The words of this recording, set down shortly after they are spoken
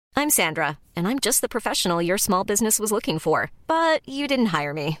I'm Sandra, and I'm just the professional your small business was looking for. But you didn't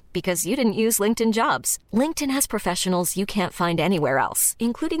hire me because you didn't use LinkedIn Jobs. LinkedIn has professionals you can't find anywhere else,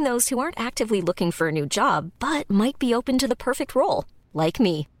 including those who aren't actively looking for a new job, but might be open to the perfect role, like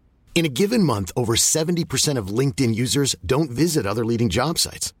me. In a given month, over 70% of LinkedIn users don't visit other leading job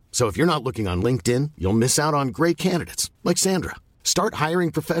sites. So if you're not looking on LinkedIn, you'll miss out on great candidates like Sandra. Start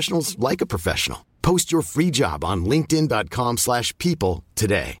hiring professionals like a professional. Post your free job on linkedin.com/people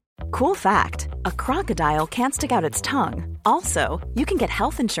today. Cool fact, a crocodile can't stick out its tongue. Also, you can get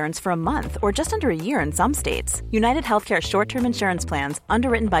health insurance for a month or just under a year in some states. United Healthcare short-term insurance plans,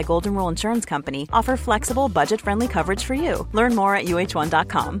 underwritten by Golden Rule Insurance Company, offer flexible, budget-friendly coverage for you. Learn more at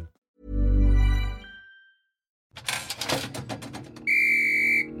uh1.com.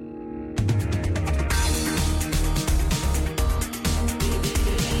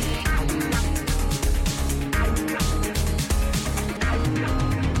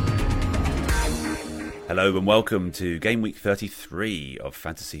 Hello and welcome to Game Week 33 of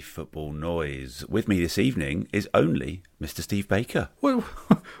Fantasy Football Noise. With me this evening is only Mr. Steve Baker. Well,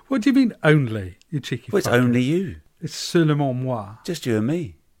 what do you mean only, you cheeky Well, it's fucker? only you. It's seulement moi. Just you and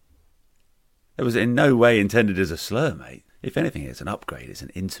me. It was in no way intended as a slur, mate. If anything, it's an upgrade. It's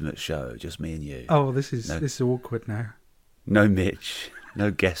an intimate show, just me and you. Oh, this is awkward now. No Mitch,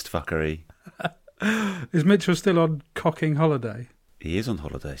 no guest fuckery. Is Mitchell still on cocking holiday? He is on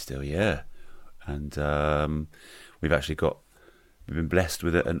holiday still, yeah. And we've been blessed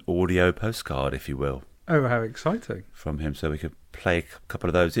with an audio postcard, if you will. Oh, how exciting. From him, so we could play a couple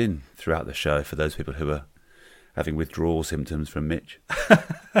of those in throughout the show for those people who are having withdrawal symptoms from Mitch.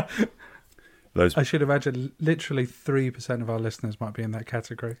 I should imagine literally 3% of our listeners might be in that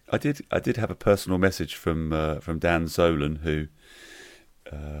category. I did have a personal message from Dan Zolan, who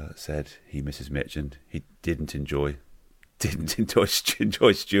said he misses Mitch and he didn't enjoy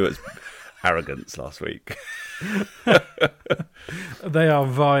Stuart's arrogance last week. They are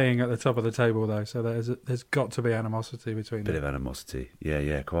vying at the top of the table, though, so there's got to be animosity between them. Bit of animosity.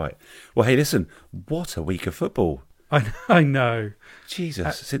 Yeah, quite. Well, hey, listen, what a week of football. I know.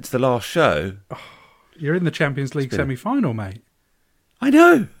 Jesus, since the last show. You're in the Champions League semi-final, mate. I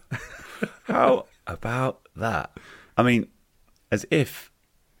know. How about that? I mean, as if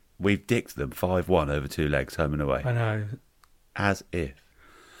we've dicked them 5-1 over 2 legs, home and away. I know. As if.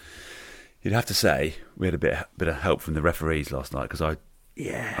 You'd have to say we had a bit of help from the referees last night because I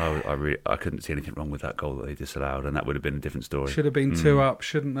couldn't see anything wrong with that goal that they disallowed, and that would have been a different story. Should have been 2 up,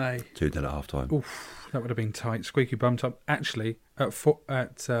 shouldn't they? 2-0 at half time. Oof, that would have been tight. Squeaky bum time. Actually, at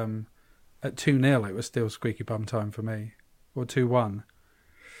 2-0, it was still squeaky bum time for me, or 2-1.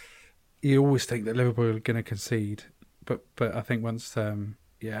 You always think that Liverpool are going to concede, but I think once it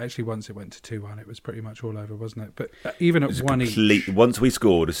went to 2-1, it was pretty much all over, wasn't it? But even at 1 each... Once we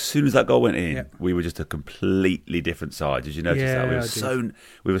scored, as soon as that goal went in, we were just a completely different side. Did you notice that?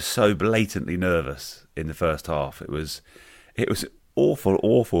 We were so blatantly nervous in the first half. It was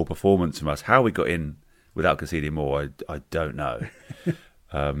awful performance from us. How we got in without conceding more, I don't know.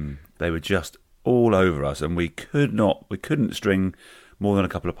 They were just all over us, and we couldn't string more than a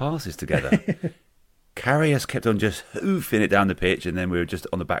couple of passes together. Karius kept on just hoofing it down the pitch, and then we were just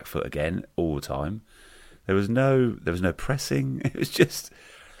on the back foot again all the time. There was no pressing. It was just,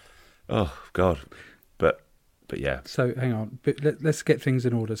 oh God. But yeah. So hang on, let's get things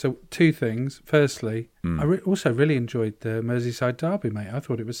in order. So 2 things. Firstly, I also really enjoyed the Merseyside derby, mate. I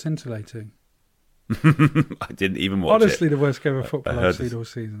thought it was scintillating. I didn't even watch it. Honestly, the worst game of football I've seen all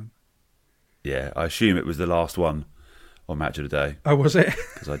season. Yeah, I assume it was the last one on Match of the Day. Oh, was it?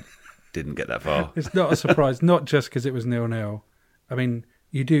 Because I didn't get that far. It's not a surprise, not just because it was 0-0. I mean,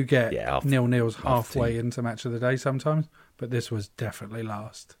 you do get 0-0s halfway into Match of the Day sometimes, but this was definitely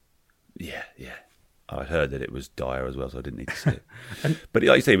last. Yeah. I heard that it was dire as well, so I didn't need to see it. But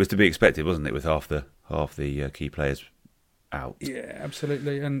like you say, it was to be expected, wasn't it, with half the key players out? Yeah,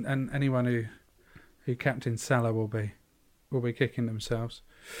 absolutely. And anyone who captained Salah will be kicking themselves.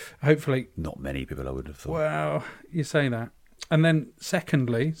 Hopefully, not many people, I would have thought. Well, you say that. And then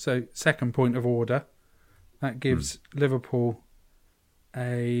secondly, so second point of order, that gives Liverpool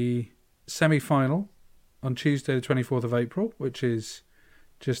a semi-final on Tuesday the 24th of April, which is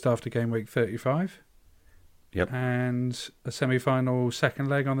just after game week 35. Yep. And a semi-final second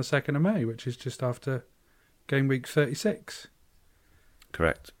leg on the 2nd of May, which is just after game week 36.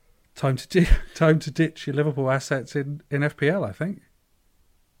 Correct. Time to ditch your Liverpool assets in FPL, I think.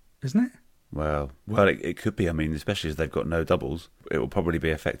 Isn't it? Well, it could be. I mean, especially as they've got no doubles, it will probably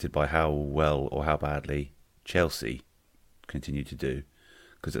be affected by how well or how badly Chelsea continue to do.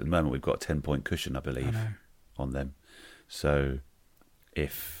 Because at the moment we've got a 10-point cushion, I believe, on them. So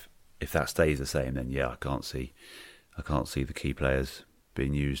if if that stays the same, then I can't see the key players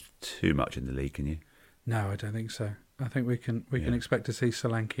being used too much in the league. Can you? No, I don't think so. I think we can expect to see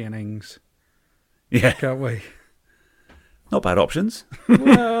Solanke and Ings. Yeah, can't we? Not bad options.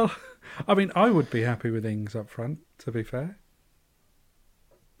 Well, I mean, I would be happy with Ings up front. To be fair,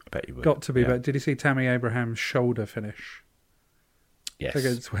 I bet you would. Got to be better. Did you see Tammy Abraham's shoulder finish? Yes,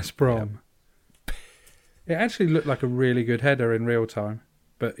 against West Brom. Yeah. It actually looked like a really good header in real time,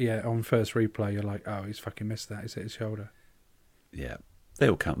 but on first replay, you're like, oh, he's fucking missed that. He's hit his shoulder. Yeah, they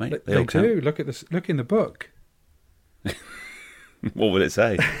all count, mate. They all do. Look in the book. What will it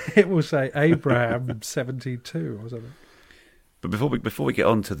say? It will say Abraham 72 or something. But before we get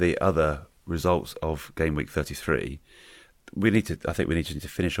on to the other results of game week 33, I think we need to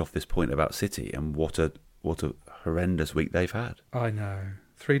finish off this point about City and what a horrendous week they've had. I know.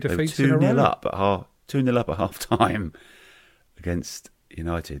 3 defeats in a row. 2-0 up at half time against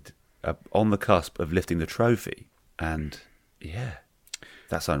United, on the cusp of lifting the trophy, and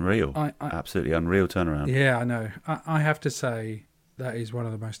that's unreal. Absolutely unreal turnaround. Yeah, I know. I have to say that is one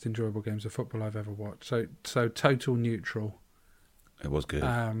of the most enjoyable games of football I've ever watched. So total neutral. It was good.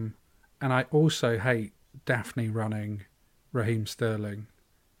 And I also hate Daphne running Raheem Sterling.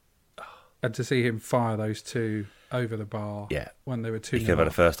 And to see him fire those two over the bar when they were 2-0. He could have had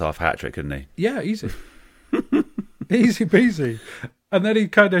a first half hat trick, couldn't he? Yeah, easy. Easy peasy. And then he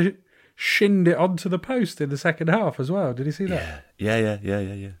kind of shinned it onto the post in the second half as well. Did you see that?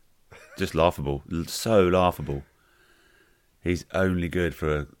 Yeah. Just laughable. So laughable. He's only good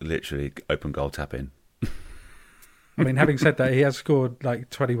for a literally open goal tap-in. I mean, having said that, he has scored like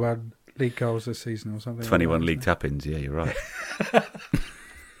 21 league goals this season or something. 21 league tap-ins, yeah, you're right.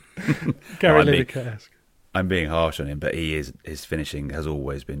 Gary Lineker-esque. I'm being harsh on him, but his finishing has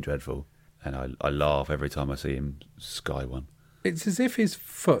always been dreadful. And I laugh every time I see him sky one. It's as if his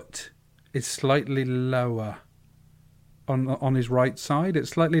foot is slightly lower on his right side. It's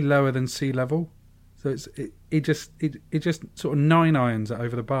slightly lower than sea level. So it just sort of 9 irons it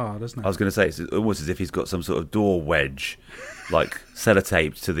over the bar, doesn't it? I was going to say, it's almost as if he's got some sort of door wedge, like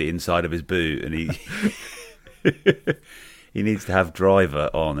sellotaped to the inside of his boot, and he needs to have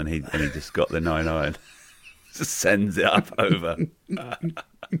driver on, and he just got the 9 iron, just sends it up over.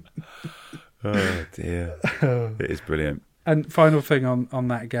 Oh dear, it is brilliant. And final thing on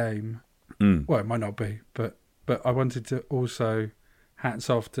that game, well, it might not be, but I wanted to also hats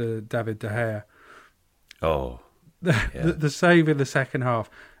off to David De Gea. Oh, the save in the second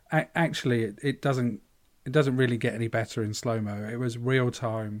half. Actually, it doesn't really get any better in slow mo. It was real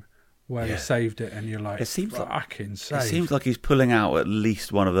time where he saved it, and you're like, fucking save. It seems like he's pulling out at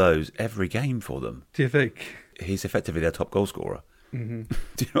least one of those every game for them. Do you think? He's effectively their top goal scorer. Mm-hmm.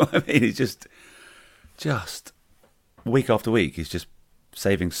 Do you know what I mean? He's just week after week, he's just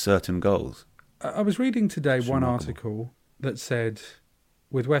saving certain goals. I was reading today one article that said,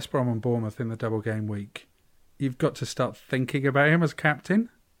 with West Brom and Bournemouth in the double game week, you've got to start thinking about him as captain.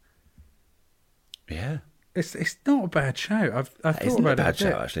 Yeah. It's not a bad shout. I've thought about it. Isn't a bad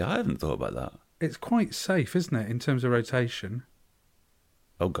shout, actually. I haven't thought about that. It's quite safe, isn't it, in terms of rotation?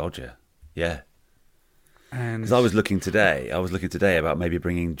 Oh, God, yeah. Yeah. Because I was looking today about maybe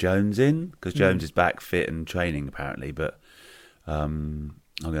bringing Jones in, because Jones is back fit and training, apparently, but I'm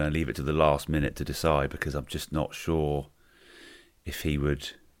going to leave it to the last minute to decide, because I'm just not sure if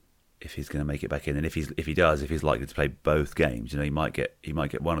he's going to make it back in, and if he does, if he's likely to play both games. He might get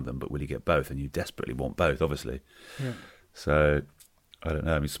one of them, but will he get both? And you desperately want both, obviously. Yeah. So I don't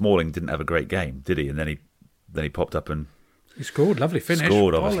know. I mean, Smalling didn't have a great game, did he? And then he popped up and he scored. Lovely finish.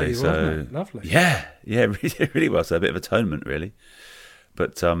 Scored, obviously. Volley, lovely. Yeah, really well. So a bit of atonement, really.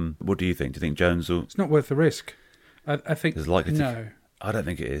 But what do you think? Do you think Jones will? It's not worth the risk. I think there's likely to. No. I don't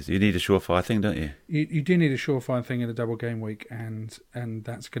think it is. You need a surefire thing, don't you? You do need a surefire thing in a double game week, and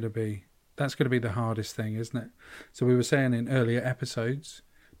that's going to be the hardest thing, isn't it? So we were saying in earlier episodes,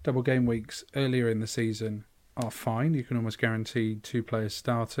 double game weeks earlier in the season are fine. You can almost guarantee 2 players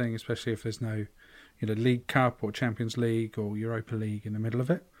starting, especially if there's no, League Cup or Champions League or Europa League in the middle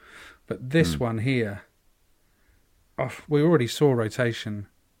of it. But this one here, we already saw rotation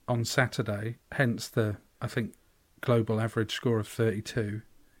on Saturday, hence the, I think, global average score of 32.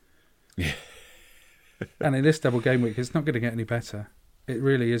 Yeah. And in this double game week, it's not going to get any better. It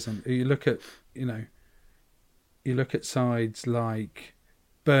really isn't. You look at sides like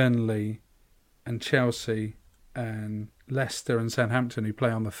Burnley and Chelsea and Leicester and Southampton who play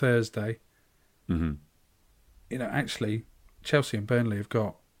on the Thursday. Mm-hmm. Actually, Chelsea and Burnley have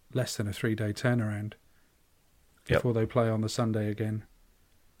got less than a 3-day turnaround before they play on the Sunday again.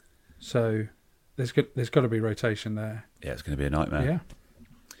 So there's got to be rotation there. Yeah, it's going to be a nightmare.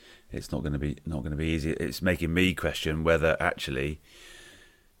 Yeah. it's not going to be easy. It's making me question whether actually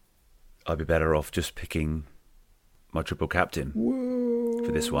I'd be better off just picking my triple captain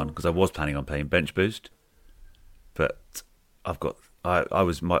for this one, because I was planning on playing bench boost, but I've got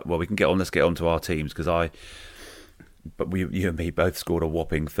we can get on. Let's get on to our teams, because you and me both scored a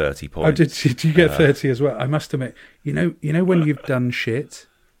whopping 30 points. Oh, did you get 30 as well? I must admit, you know when you've done shit,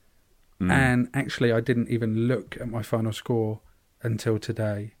 and actually I didn't even look at my final score until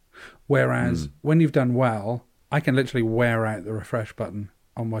today. Whereas when you've done well, I can literally wear out the refresh button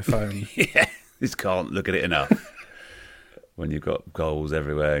on my phone. Yeah, just can't look at it enough. When you've got goals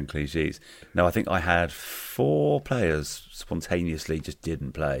everywhere and clean sheets. No, I think I had 4 players spontaneously just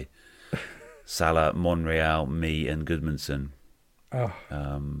didn't play. Salah, Monreal, me, and Goodmanson. Oh.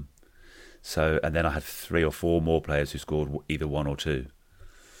 So, and then I had 3 or 4 more players who scored either 1 or 2.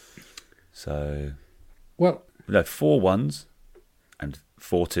 So, well, no, 4 1s and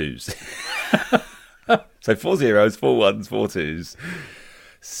 4 2s. So 4 0s, 4 1s, 4 2s,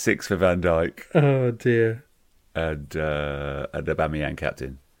 6 for Van Dijk. Oh dear. And Aubameyang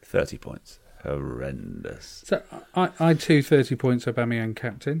captain, 30 points. Horrendous. So I too 30 points Aubameyang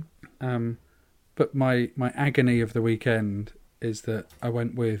captain. But my agony of the weekend is that I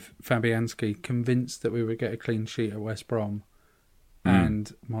went with Fabianski, convinced that we would get a clean sheet at West Brom.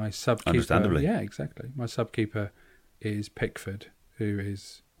 And my subkeeper... Understandably. Yeah, exactly. My subkeeper is Pickford, who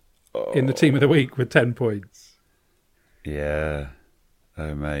is in the team of the week with 10 points. Yeah.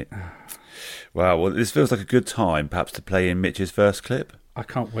 Oh, mate. Wow, well, this feels like a good time, perhaps, to play in Mitch's first clip. I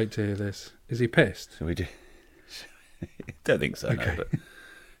can't wait to hear this. Is he pissed? Shall we do? Don't think so, Okay. no.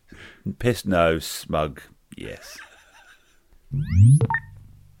 But pissed, no. Smug, yes.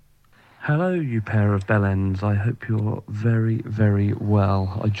 Hello, you pair of bellends. I hope you're very, very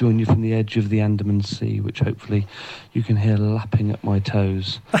well. I join you from the edge of the Andaman Sea, which hopefully you can hear lapping at my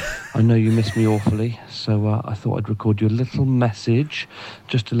toes. I know you miss me awfully, so I thought I'd record you a little message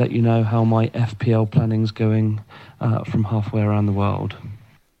just to let you know how my FPL planning's going from halfway around the world.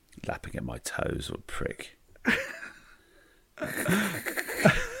 Lapping at my toes, what a prick.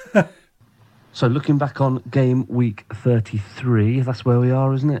 So looking back on game week 33, that's where we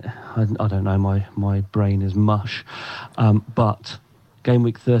are, isn't it? I don't know, my brain is mush. But game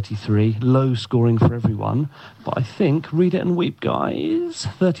week 33, low scoring for everyone. But I think, read it and weep, guys.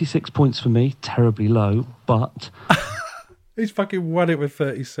 36 points for me, terribly low, but... He's fucking won it with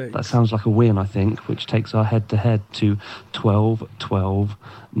 36. That sounds like a win, I think, which takes our head-to-head to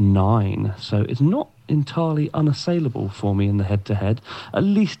 12-12-9. So it's not entirely unassailable for me in the head-to-head. At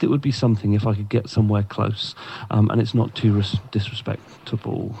least it would be something if I could get somewhere close. And it's not too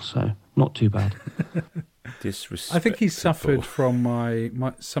disrespectable, so not too bad. Disrespectful. I think he suffered from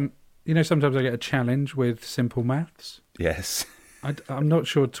some. You know, sometimes I get a challenge with simple maths. Yes. I'm not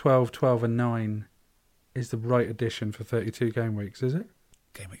sure 12, 12 and 9 is the right addition for 32 game weeks, is it?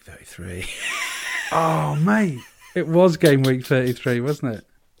 Game week 33. Oh, mate. It was game week 33, wasn't it?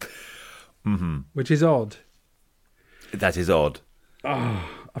 Mm-hmm. Which is odd. That is odd. Oh,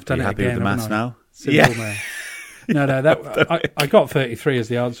 I've done Are you it happy again. with the maths now? Simple math. No, I got 33 as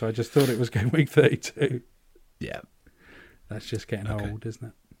the answer. I just thought it was game week 32. Yeah. That's just getting old, isn't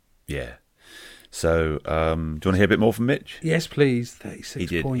it? Yeah. So, do you want to hear a bit more from Mitch? Yes, please.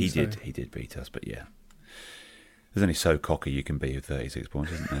 36 points. He did beat us, but yeah. There's only so cocky you can be with 36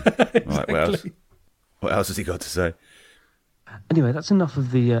 points, isn't there? Exactly. Right, what else has he got to say? Anyway, that's enough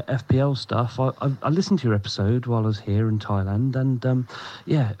of the FPL stuff. I listened to your episode while I was here in Thailand, and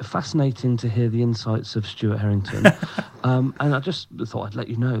fascinating to hear the insights of Stuart Harrington. And I just thought I'd let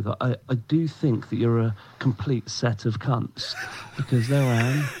you know that I do think that you're a complete set of cunts, because there I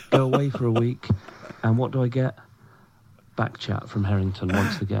am, go away for a week, and what do I get? Back chat from Harrington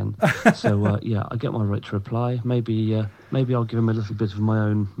once again. So I get my right to reply. Maybe I'll give him a little bit of my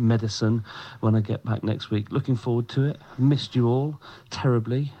own medicine when I get back next week. Looking forward to it. Missed you all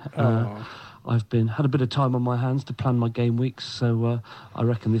terribly. I've had a bit of time on my hands to plan my game weeks, so I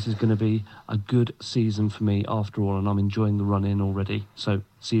reckon this is going to be a good season for me after all, and I'm enjoying the run in already. So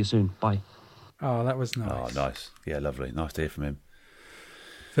see you soon. Bye. Oh, that was nice. Oh, nice. Yeah, lovely. Nice to hear from him.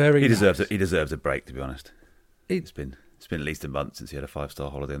 Very. He nice. deserves a break, to be honest. It's been at least a month since he had a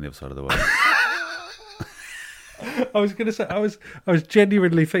 5-star holiday on the other side of the world. I was going to say, I was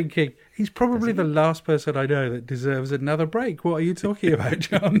genuinely thinking, he's probably the last person I know that deserves another break. What are you talking about,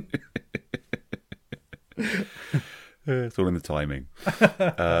 John? It's all in the timing.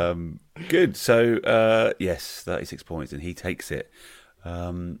 Good. So, yes, 36 points, and he takes it.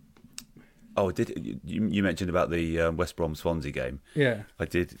 You mentioned about the West Brom Swansea game? Yeah. I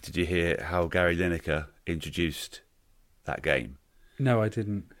did. Did you hear how Gary Lineker introduced that game? No, I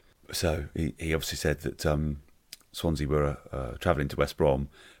didn't. So he obviously said that Swansea were travelling to West Brom,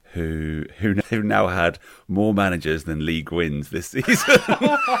 who now had more managers than league wins this season.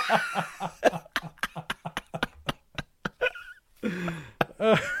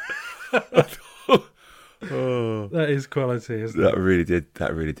 That is quality, isn't it? That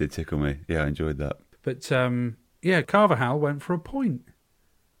really did tickle me. Yeah, I enjoyed that. But Carvajal went for a point.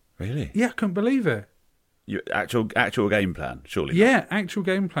 Really? Yeah, I couldn't believe it. Actual game plan, surely. Yeah, actual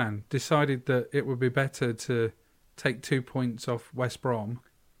game plan. Decided that it would be better to take 2 points off West Brom,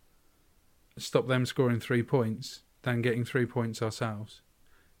 stop them scoring 3 points, than getting 3 points ourselves.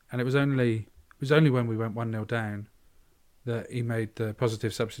 And it was only when we went 1-0 down that he made the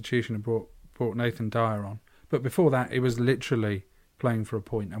positive substitution and brought Nathan Dyer on. But before that, he was literally playing for a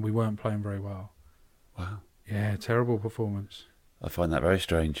point, and we weren't playing very well. Wow. Yeah, terrible performance. I find that very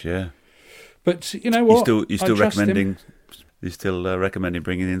strange. Yeah. But you know what? You still recommending? You still recommending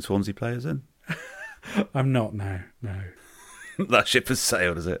bringing in Swansea players in? I'm not now. No. That ship has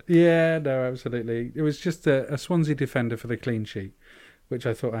sailed, is it? Yeah, no, absolutely. It was just a Swansea defender for the clean sheet, which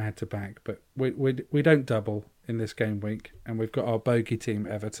I thought I had to back. But we don't double in this game week, and we've got our bogey team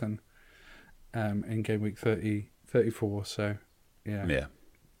Everton in game week 34. So yeah.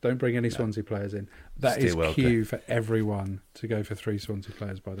 Don't bring any Swansea players in. That is cue for everyone to go for 3 Swansea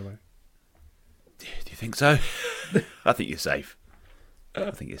players, by the way. Do you think so? I think you're safe. I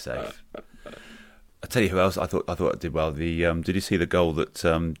tell you who else I thought did well. Did you see the goal that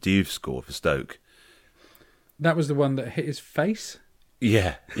Diouf scored for Stoke? That was the one that hit his face?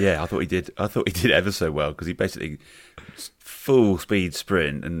 Yeah. I thought he did ever so well, because he basically full speed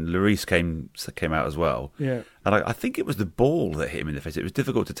sprint, and Lloris came out as well. Yeah, and I think it was the ball that hit him in the face. It was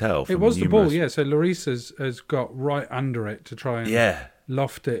difficult to tell. It was the ball, yeah. So Lloris has got right under it to try and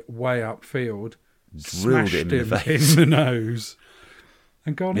loft it way upfield, drilled him in the face, in the nose,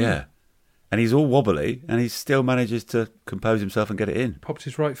 and gone in. Yeah, and he's all wobbly, and he still manages to compose himself and get it in. Popped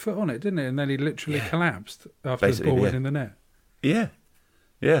his right foot on it, didn't he? And then he literally collapsed after the ball went in the net. Yeah.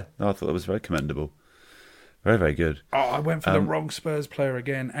 No, I thought it was very commendable. Very, very good. Oh, I went for the wrong Spurs player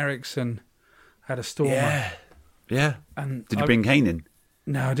again. Ericsson had a stormer. Yeah. And did you bring Kane in?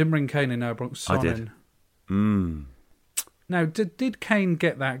 No, I didn't bring Kane in. No, I brought Son in. Now, did Kane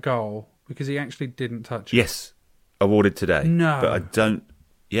get that goal? Because he actually didn't touch it. Yes. Awarded today. No. But I don't...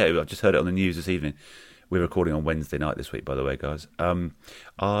 Yeah, I just heard it on the news this evening. We're recording on Wednesday night this week, by the way, guys.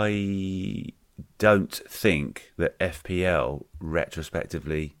 I don't think that FPL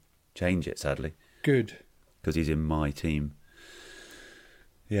retrospectively change it, sadly. Good. Because he's in my team.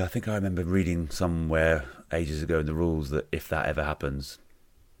 Yeah, I think I remember reading somewhere ages ago in the rules that if that ever happens,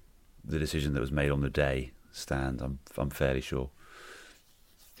 the decision that was made on the day stands. I'm fairly sure.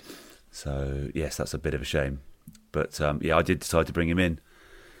 So yes, that's a bit of a shame. But I did decide to bring him in,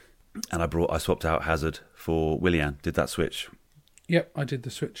 and I swapped out Hazard for Willian. Did that switch? Yep, I did the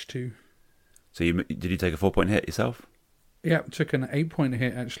switch too. So did you take a 4-point hit yourself? Yeah, took an 8-point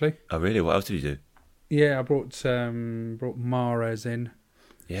hit actually. Oh really? What else did you do? Yeah, I brought Mahrez in.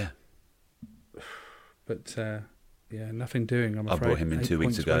 Yeah. But nothing doing, I'm afraid. I brought him in 2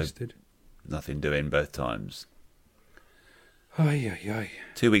 weeks ago. Wasted. Nothing doing both times. Ay.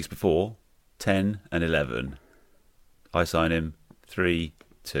 2 weeks before, 10 and 11. I sign him 3-2.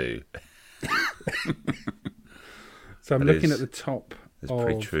 So I'm looking at the top. It's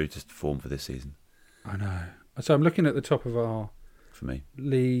pretty true to form for this season. I know. So I'm looking at the top of our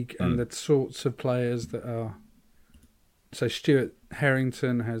league and the sorts of players that are. So Stuart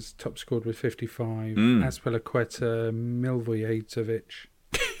Harrington has top scored with 55. Azpilicueta, Milivojevic.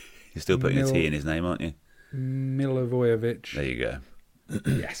 You're still putting a T in his name, aren't you? Milivojevic. There you go.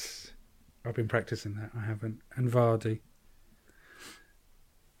 Yes. I've been practicing that. I haven't. And Vardy.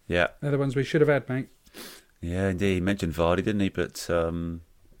 Yeah. They're the ones we should have had, mate. Yeah, indeed. He mentioned Vardy, didn't he? But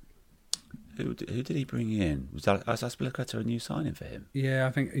who did he bring in? Was Azpilicueta a new signing for him? Yeah,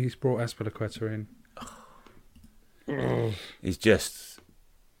 I think he's brought Azpilicueta in. He's just...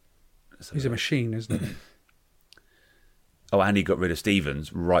 He's a machine, isn't he? Oh, and he got rid of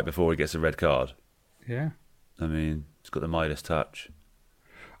Stevens right before he gets a red card. Yeah. I mean, he's got the Midas touch.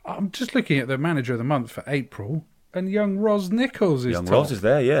 I'm just looking at the manager of the month for April, and young Ros Nichols is top. Ros is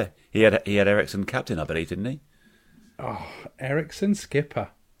there, yeah. He had Ericsson captain, I believe, didn't he? Oh, Ericsson skipper.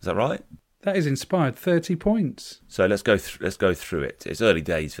 Is that right? That is inspired. 30 points. So let's go through it. It's early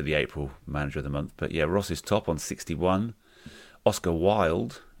days for the April manager of the month, but yeah, Ross is top on 61. Oscar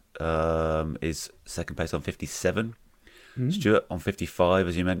Wilde is second place on 57. Stuart on 55,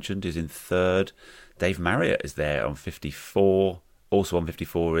 as you mentioned, is in third. Dave Marriott is there on 54. Also on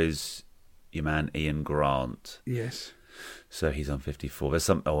 54 is your man Ian Grant. Yes. So he's on 54. There's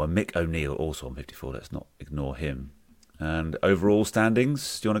and Mick O'Neill also on 54. Let's not ignore him. And overall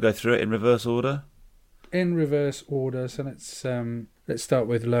standings, do you want to go through it in reverse order? In reverse order, so let's start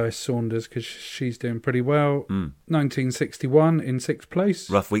with Lois Saunders because she's doing pretty well. 1961 in 6th place.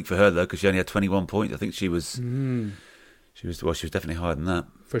 Rough week for her though, because she only had 21 points. I think she was definitely higher than that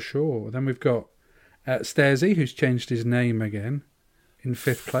for sure. Then we've got Stairsy, who's changed his name again, in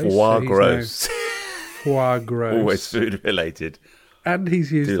 5th place. Foie gros. Foie gros. Always food related. And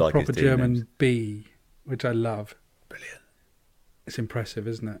he's used the like proper German names. B, which I love. Brilliant. It's impressive,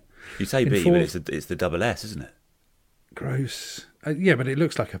 isn't it? You say B, but it's the double S, isn't it? Gross. Yeah, but it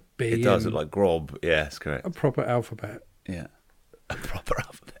looks like a B. It does look like Grob. Yeah, that's correct. A proper alphabet. Yeah, a proper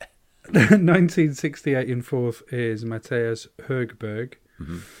alphabet. 1968 in 4th is Matthias Högberg.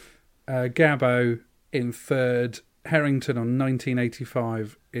 Gabo in 3rd. Harrington on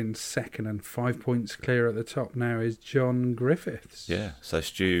 1985 in 2nd, and 5 points clear at the top now is John Griffiths. Yeah, so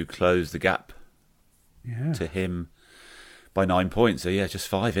Stu closed the gap to him by 9 points. So yeah, just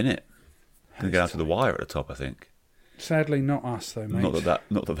 5 in it. Going to go down to the wire at the top, I think. Sadly, not us though, mate.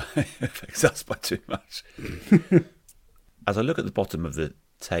 Not that affects us by too much. As I look at the bottom of the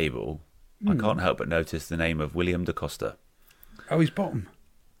table, I can't help but notice the name of William da Costa. Oh, he's bottom.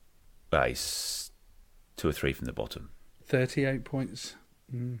 Well, he's 2 or 3 from the bottom. 38 points.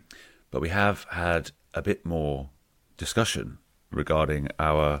 But we have had a bit more discussion regarding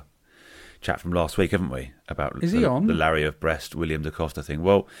our chat from last week, haven't we? About the Larry of Brest, William da Costa thing.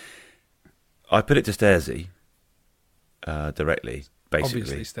 Well, I put it to Stairsy directly, basically.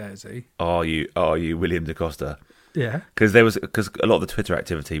 Obviously, Stairsy. Are you William da Costa? Yeah. Because a lot of the Twitter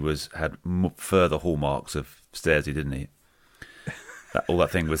activity had further hallmarks of Stairsy, didn't he? All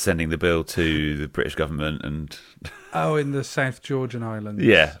that thing with sending the bill to the British government and... Oh, in the South Georgian Islands.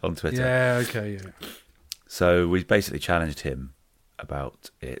 Yeah, on Twitter. Yeah, okay, yeah. So we basically challenged him about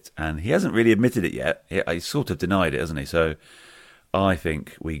it, and he hasn't really admitted it yet. He sort of denied it, hasn't he? So I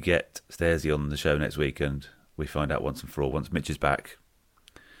think we get Stairsy on the show next week and we find out once and for all. Once Mitch is back,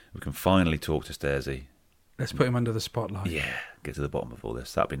 we can finally talk to Stairsy. Let's put him under the spotlight. Yeah, get to the bottom of all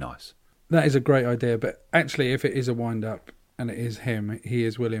this. That'd be nice. That is a great idea, but actually if it is a wind-up, and it is him. He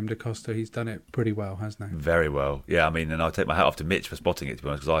is William da Costa. He's done it pretty well, hasn't he? Very well. Yeah, I mean, and I take my hat off to Mitch for spotting it, to be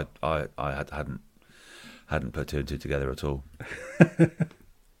honest, because I hadn't put 2 and 2 together at all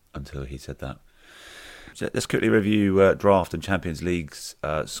until he said that. So let's quickly review draft and Champions League's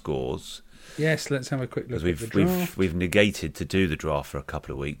scores. Yes, let's have a quick look at the draft. We've negated to do the draft for a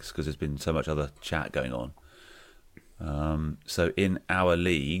couple of weeks because there's been so much other chat going on. So in our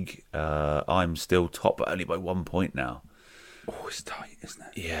league, I'm still top, but only by 1 point now. Oh, it's tight, isn't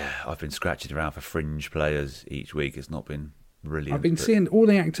it? Yeah, I've been scratching around for fringe players each week. It's not been brilliant. I've been seeing all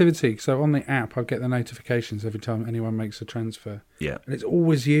the activity. So on the app, I get the notifications every time anyone makes a transfer. Yeah. And it's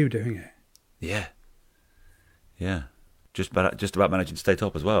always you doing it. Yeah. Yeah. Just about managing to stay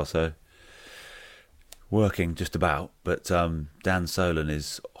top as well. So working just about. But Dan Solon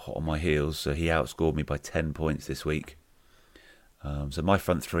is hot on my heels. So he outscored me by 10 points this week. So my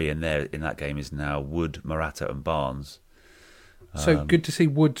front 3 in that game is now Wood, Morata and Barnes. So good to see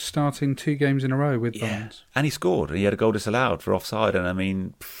Wood starting 2 games in a row with Barnes. And he scored, and he had a goal disallowed for offside. And I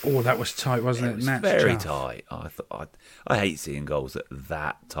mean, that was tight, wasn't it? It was very tight. I hate seeing goals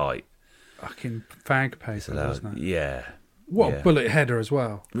that tight. Fucking fag paper, wasn't it? Yeah. What a bullet header as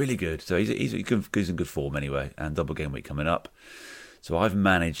well. Really good. So he's in good form anyway, and double game week coming up. So I've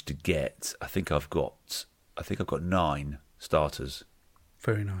managed to get. I think I've got 9 starters.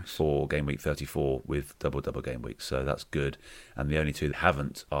 Very nice. For game week 34 with double game week. So that's good. And the only 2 that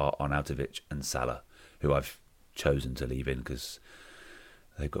haven't are Arnautovic and Salah, who I've chosen to leave in because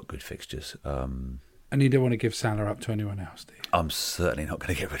they've got good fixtures. And you don't want to give Salah up to anyone else, do you? I'm certainly not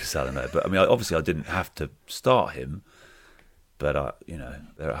going to get rid of Salah, no. But I mean, obviously I didn't have to start him. But,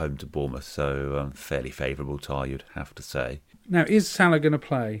 they're at home to Bournemouth, so fairly favourable tie, you'd have to say. Now, is Salah going to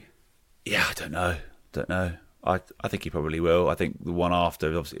play? Yeah, I don't know. I think he probably will. I think the one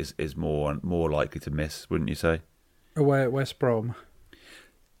after obviously is more likely to miss, wouldn't you say? Away at West Brom.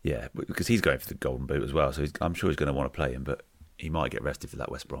 Yeah, because he's going for the Golden Boot as well, so I'm sure he's going to want to play him, but he might get rested for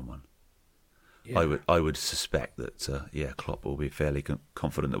that West Brom one. Yeah. I would suspect that Klopp will be fairly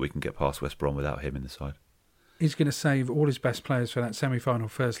confident that we can get past West Brom without him in the side. He's going to save all his best players for that semi-final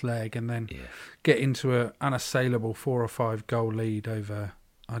first leg and then get into an unassailable 4 or 5 goal lead over,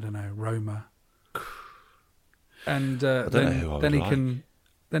 I don't know, Roma. And then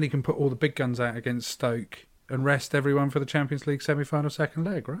he can put all the big guns out against Stoke and rest everyone for the Champions League semi-final second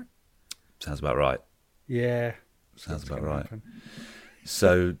leg, right? Sounds about right. Yeah. Sounds about right. Happen.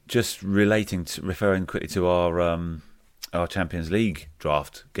 So just referring quickly to our our Champions League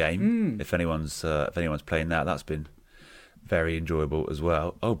draft game. If anyone's playing that, that's been very enjoyable as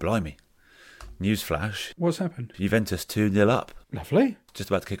well. Oh, blimey. Newsflash. What's happened? Juventus 2-0 up. Lovely. Just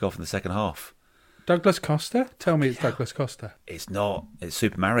about to kick off in the second half. Douglas Costa? Tell me it's Douglas Costa. It's not. It's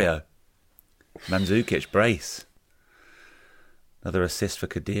Super Mario. Mandzukic, brace. Another assist for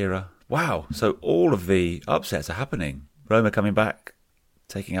Khedira. Wow. So all of the upsets are happening. Roma coming back,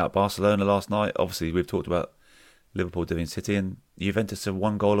 taking out Barcelona last night. Obviously, we've talked about Liverpool doing City, and Juventus are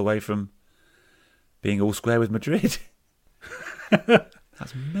 1 goal away from being all square with Madrid.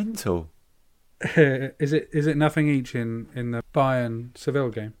 That's mental. Is it nothing each in the Bayern Seville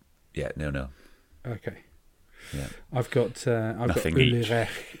game? Yeah, 0-0. Okay. Yeah. I've got Nothing each. Ulrich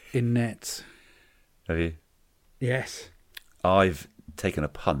in net. Have you? Yes. I've taken a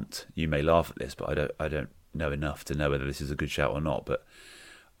punt. You may laugh at this, but I don't know enough to know whether this is a good shout or not. But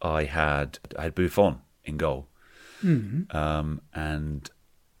I had Buffon in goal, and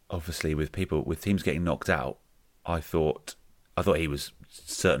obviously with teams getting knocked out, I thought he was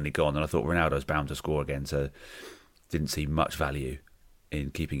certainly gone, and I thought Ronaldo's bound to score again. So didn't see much value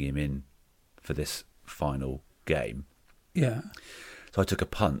in keeping him in for this final game. Yeah. So I took a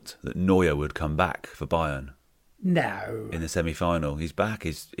punt that Neuer would come back for Bayern. No. In the semi-final. He's back.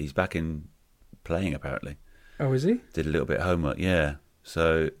 He's back in playing, apparently. Oh, is he? Did a little bit of homework, yeah.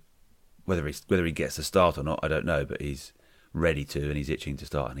 So whether he gets to start or not, I don't know, but he's ready to, and he's itching to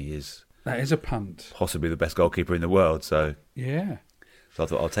start, and he is. That is a punt. Possibly the best goalkeeper in the world, so. Yeah. So I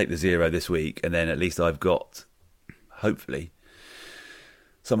thought I'll take the 0 this week, and then at least I've got, hopefully,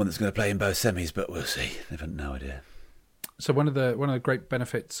 someone that's going to play in both semis, but we'll see. I've no idea. So one of the great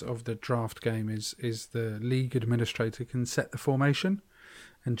benefits of the draft game is the league administrator can set the formation.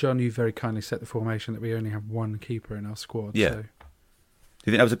 And John, you very kindly set the formation that we only have 1 keeper in our squad. Yeah. So. Do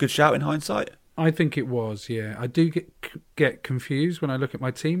you think that was a good shout in hindsight? I think it was, yeah. I do get confused when I look at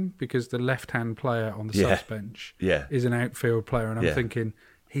my team because the left-hand player on the subs bench is an outfield player, and I'm thinking,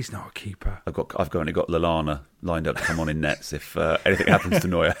 he's not a keeper. I've currently got Lallana lined up to come on in nets if anything happens to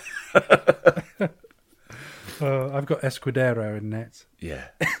Neuer. I've got Escudero in net. Yeah,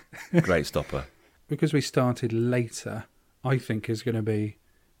 great stopper. Because we started later, I think is going to be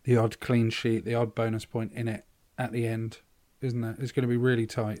the odd clean sheet, the odd bonus point in it at the end, isn't it? It's going to be really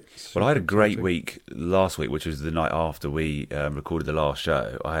tight. Well, I had a great week last week, which was the night after we recorded the last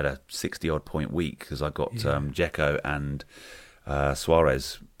show. I had a 60-odd point week because I got Dzeko and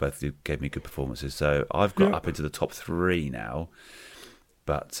Suarez both gave me good performances. So I've got up into the top 3 now.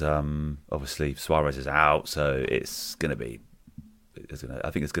 But obviously Suarez is out, so it's going to be.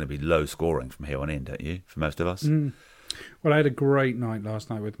 I think it's going to be low scoring from here on in, don't you? For most of us. Well, I had a great night last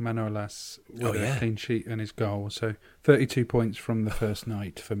night with Manolas with a clean sheet and his goal. So 32 points from the first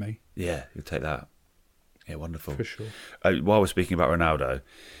night for me. Yeah, you'll take that. Yeah, wonderful. For sure. While we're speaking about Ronaldo,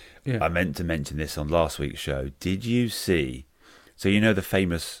 I meant to mention this on last week's show. Did you see? So you know the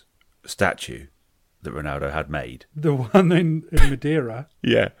famous statue that Ronaldo had made? The one in Madeira?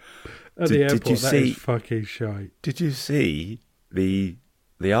 Yeah. At the airport, that is fucking shite. Did you see the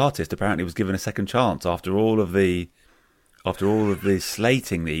artist apparently was given a second chance after all of the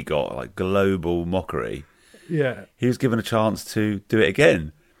slating that he got, like global mockery? Yeah. He was given a chance to do it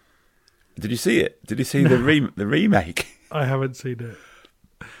again. Did you see it? Did you see the remake? I haven't seen it.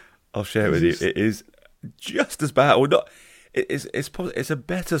 I'll share it with you. It is just as bad, or not. It's a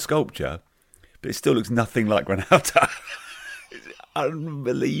better sculpture, but it still looks nothing like Ronaldo. It's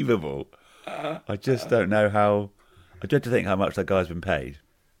unbelievable. I just don't know how. I dread to think how much that guy's been paid.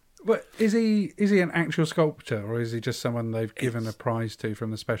 But is he an actual sculptor, or is he just someone they've given a prize to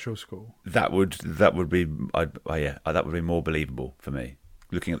from the special school? That would be that would be more believable for me.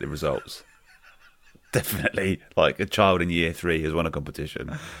 Looking at the results, definitely like a child in year 3 has won a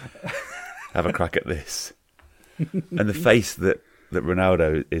competition. Have a crack at this, and the face that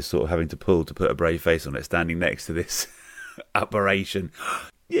Ronaldo is sort of having to pull to put a brave face on it, standing next to this aberration.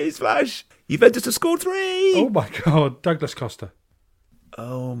 Newsflash! Juventus have scored 3! Oh my God, Douglas Costa.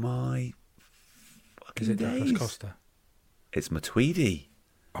 Oh my fucking Is it days. Douglas Costa? It's Matuidi.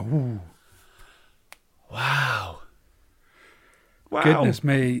 Oh. Wow. Goodness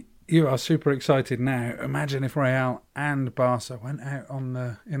me. You are super excited now. Imagine if Real and Barca went out in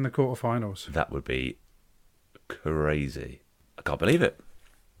the quarterfinals. That would be crazy. I can't believe it.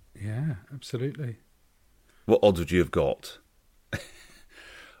 Yeah, absolutely. What odds would you have got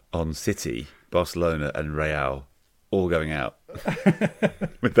on City, Barcelona and Real all going out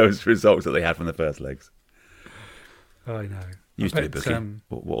with those results that they had from the first legs? I know. You used to be booking.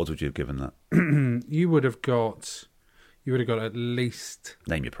 What odds would you have given that? You would have got at least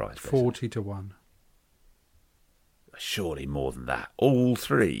name your price. 40 to 1. surely more than that. All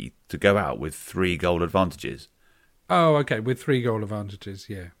three to go out with 3 goal advantages. Oh, okay, with 3 goal advantages,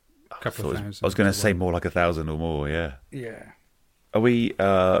 yeah. A couple of thousand. I was going to say more like 1,000 or more, yeah. Yeah. Are we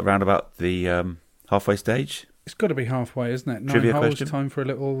around about the halfway stage? It's got to be halfway, isn't it? 9 Trivia holes, question? time for a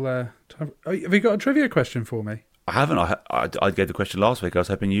little... time. Oh, have you got a trivia question for me? I haven't. I gave the question last week. I was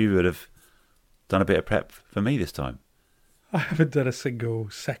hoping you would have done a bit of prep for me this time. I haven't done a single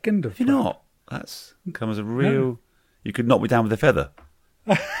second of Have you prep. not? That's come as a real... No. You could knock me down with a feather.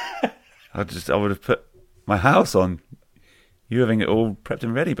 I would have put my house on you having it all prepped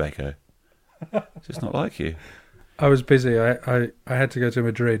and ready, Baker. It's just not like you. I was busy. I had to go to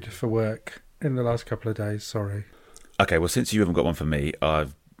Madrid for work in the last couple of days. Sorry. Okay, well, since you haven't got one for me,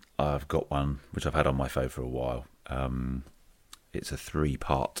 I've got one which I've had on my phone for a while. It's a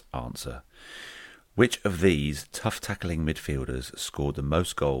 3-part answer. Which of these tough-tackling midfielders scored the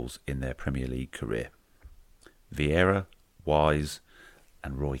most goals in their Premier League career? Vieira, Wise,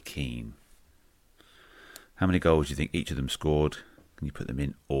 and Roy Keane. How many goals do you think each of them scored? Can you put them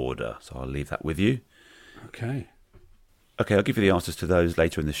in order? So I'll leave that with you. Okay, I'll give you the answers to those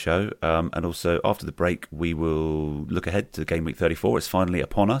later in the show. And also, after the break, we will look ahead to Game Week 34. It's finally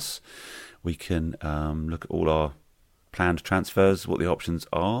upon us. We can look at all our planned transfers, what the options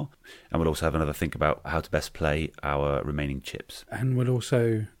are, and we'll also have another think about how to best play our remaining chips. and we'll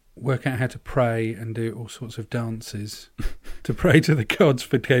also work out how to pray and do all sorts of dances to pray to the gods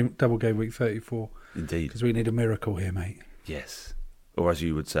for double game week 34. Indeed. Because we need a miracle here, mate. Yes. Or as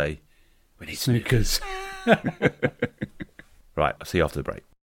you would say, we need Snookers. Right, I'll see you after the break.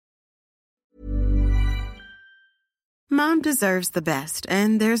 Mom deserves the best,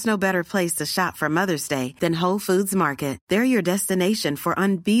 and there's no better place to shop for Mother's Day than Whole Foods Market. They're your destination for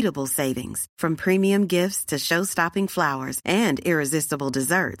unbeatable savings, from premium gifts to show-stopping flowers and irresistible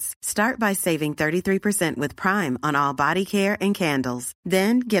desserts. Start by saving 33% with Prime on all body care and candles.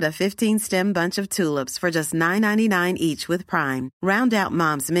 Then get a 15-stem bunch of tulips for just $9.99 each with Prime. Round out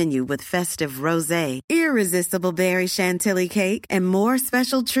Mom's menu with festive rosé, irresistible berry chantilly cake, and more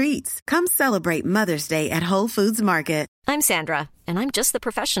special treats. Come celebrate Mother's Day at Whole Foods Market. I'm Sandra, and I'm just the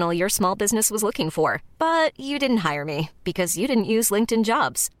professional your small business was looking for. But you didn't hire me because you didn't use LinkedIn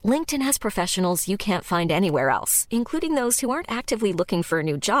Jobs. LinkedIn has professionals you can't find anywhere else, including those who aren't actively looking for a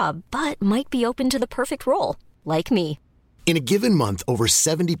new job, but might be open to the perfect role, like me. In a given month, over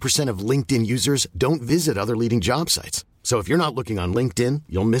 70% of LinkedIn users don't visit other leading job sites. So if you're not looking on LinkedIn,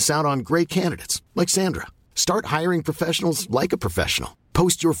 you'll miss out on great candidates like Sandra. Start hiring professionals like a professional.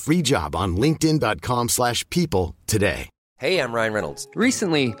 Post your free job on linkedin.com/people today. Hey, I'm Ryan Reynolds.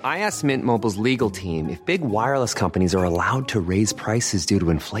 Recently, I asked Mint Mobile's legal team if big wireless companies are allowed to raise prices due to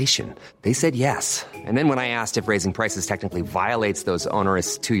inflation. They said yes. And then when I asked if raising prices technically violates those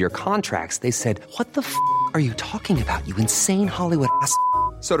onerous 2-year contracts, they said, "What the f*** are you talking about, you insane Hollywood ass?"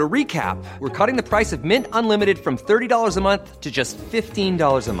 So to recap, we're cutting the price of Mint Unlimited from $30 a month to just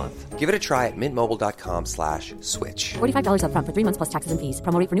 $15 a month. Give it a try at mintmobile.com/switch. $45 up front for 3 months plus taxes and fees.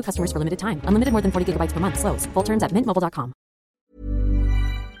 Promo rate for new customers for limited time. Unlimited more than 40 gigabytes per month. Slows full terms at mintmobile.com.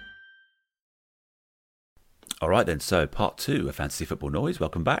 All right then, so part 2 of Fantasy Football Noise.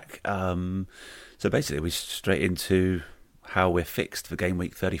 Welcome back. So basically, we're straight into how we're fixed for Game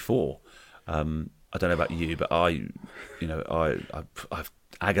Week 34. I don't know about you, but I've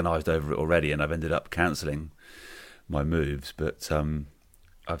agonised over it already, and I've ended up cancelling my moves. But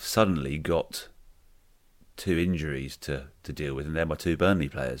I've suddenly got 2 injuries to deal with, and they're my 2 Burnley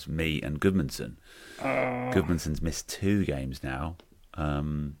players, me and Goodmanson. Goodmanson's missed 2 games now.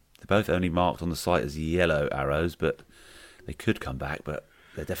 They're both only marked on the site as yellow arrows, but they could come back. But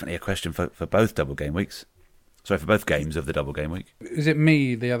they're definitely a question for both double game weeks. Sorry, for both games of the double game week. Is it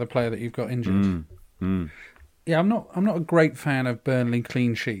me, the other player that you've got injured? Yeah, I'm not a great fan of Burnley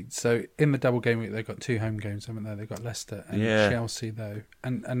clean sheets. So in the double game week, they've got 2 home games, haven't they? They've got Leicester and Chelsea though,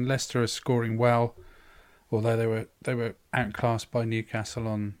 and Leicester are scoring well, although they were outclassed by Newcastle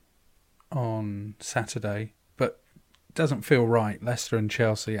on Saturday. But it doesn't feel right. Leicester and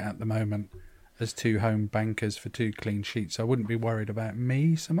Chelsea at the moment as 2 home bankers for 2 clean sheets. I wouldn't be worried about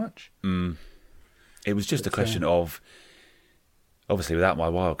me so much. It was just a question of, obviously, without my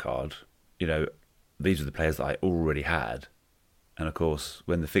wild card, these are the players that I already had, and of course,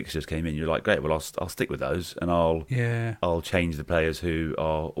 when the fixtures came in, you're like, great, well, I'll stick with those, and I'll change the players who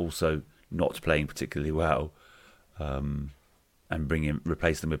are also not playing particularly well, and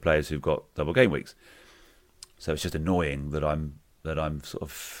replace them with players who've got double game weeks. So it's just annoying that I'm sort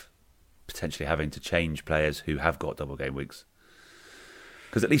of potentially having to change players who have got double game weeks.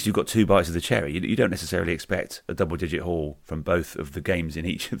 Because at least you've got 2 bites of the cherry. You don't necessarily expect a double-digit haul from both of the games in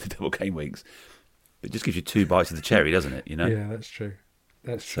each of the double game weeks. it just gives you 2 bites of the cherry, doesn't it? Yeah, that's true.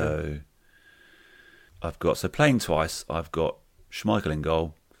 That's true. So playing twice, I've got Schmeichel in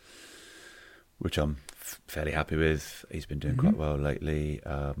goal, which I'm fairly happy with. He's been doing quite well lately.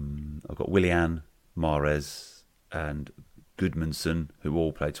 I've got Willian, Mahrez, and Gudmundsson, who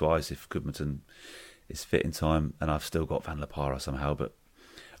all play twice if Gudmundsson is fit in time, and I've still got Van La Parra somehow. But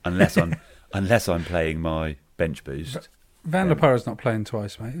unless I'm playing my bench boost, Van La Parra's not playing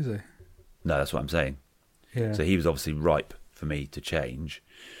twice, mate, is he? No, that's what I'm saying. Yeah. So he was obviously ripe for me to change,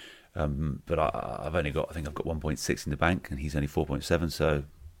 but I've got 1.6 in the bank, and he's only 4.7. So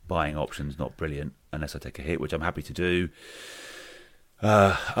buying options not brilliant unless I take a hit, which I'm happy to do.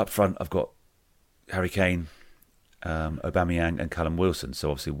 Up front, I've got Harry Kane, Aubameyang and Callum Wilson. So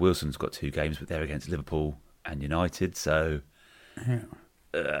obviously Wilson's got 2 games, but they're against Liverpool and United. So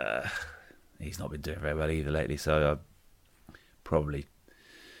he's not been doing very well either lately. So I'll probably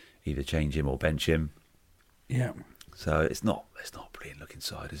either change him or bench him. Yeah. So it's not a brilliant looking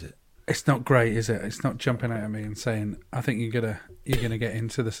side, is it? It's not great, is it? It's not jumping out at me and saying, I think you're gonna get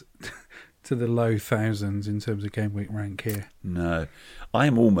into the to the low thousands in terms of game week rank here. No, I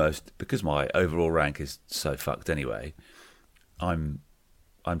am almost, because my overall rank is so fucked anyway. I'm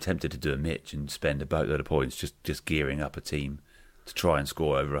tempted to do a Mitch and spend a boatload of points just gearing up a team to try and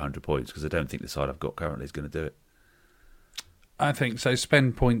score over 100 points, because I don't think the side I've got currently is going to do it. I think so.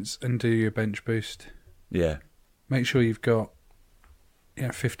 Spend points and do your bench boost. Yeah. Make sure you've got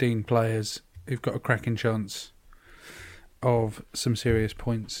 15 players who've got a cracking chance of some serious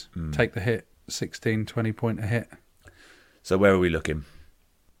points. Take the hit, 16, 20 point a hit. So where are we looking? Do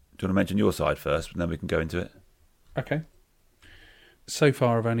you want to mention your side first, and then we can go into it? Okay. So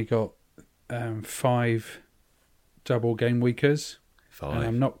far, I've only got 5 double game weekers. 5. And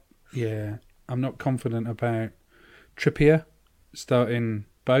I'm not confident about Trippier starting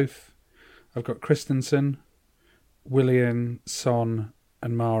both. I've got Christensen, Willian, Son,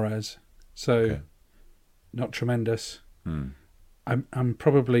 and Mahrez. So not tremendous. I'm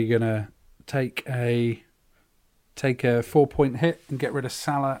probably gonna take a 4-point hit and get rid of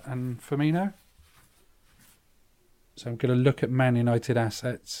Salah and Firmino. So I'm going to look at Man United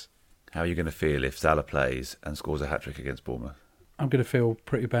assets. How are you going to feel if Salah plays and scores a hat-trick against Bournemouth? I'm going to feel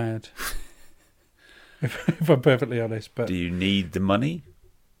pretty bad, if I'm perfectly honest. But do you need the money?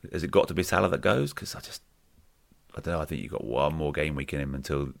 Has it got to be Salah that goes? Because I don't know. I think you've got one more game week in him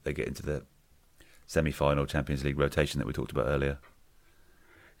until they get into the semi-final Champions League rotation that we talked about earlier.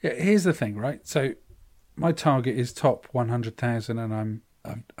 Yeah, here's the thing, right? So my target is top 100,000, and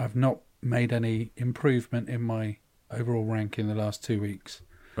I've not made any improvement in my overall rank in the last 2 weeks.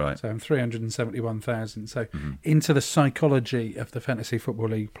 Right. So I'm 371,000. So into the psychology of the Fantasy Football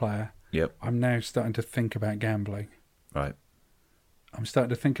League player, yep. I'm now starting to think about gambling. Right. I'm starting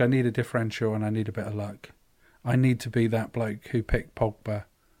to think I need a differential and I need a bit of luck. I need to be that bloke who picked Pogba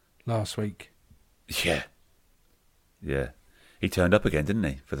last week. Yeah. Yeah. He turned up again, didn't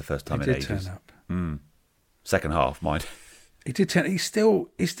he? For the first time in ages. He did turn up. Second half, mind. He did turn. He still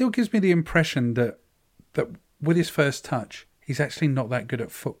gives me the impression that with his first touch, he's actually not that good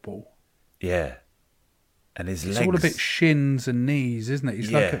at football. Yeah. And his legs. It's all a bit shins and knees, isn't it?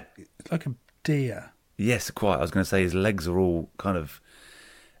 He's like a deer. Yes, quite. I was going to say his legs are all kind of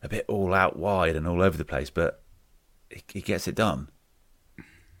a bit all out wide and all over the place, but he gets it done.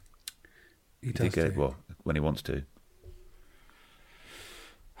 He does get it, well, when he wants to.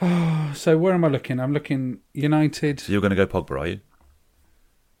 So where am I looking? I'm looking United. So you're going to go Pogba, are you?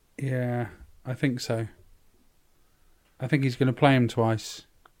 Yeah, I think so. I think he's going to play him twice.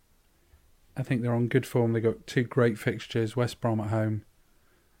 I think they're on good form. They've got 2 great fixtures, West Brom at home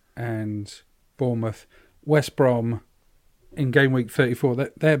and Bournemouth. West Brom in game week 34,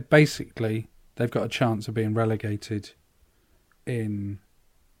 they're basically, they've got a chance of being relegated in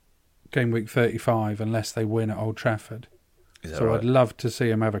game week 35 unless they win at Old Trafford. So right? I'd love to see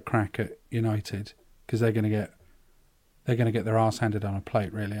them have a crack at United, because they're going to get their arse handed on a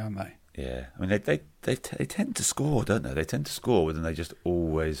plate, really, aren't they? Yeah, I mean they tend to score, don't they? They tend to score, but then they just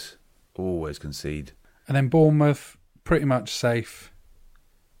always concede. And then Bournemouth, pretty much safe,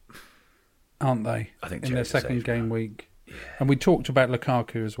 aren't they? I think in their second game week. Yeah. And we talked about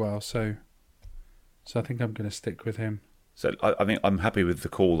Lukaku as well, so I think I'm going to stick with him. So I mean, I'm happy with the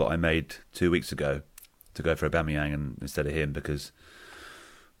call that I made 2 weeks ago to go for Aubameyang instead of him, because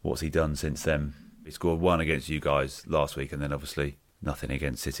what's he done since then? He scored 1 against you guys last week, and then obviously nothing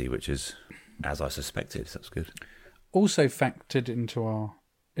against City, which is as I suspected. So that's good. Also factored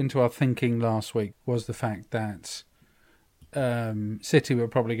into our thinking last week was the fact that City were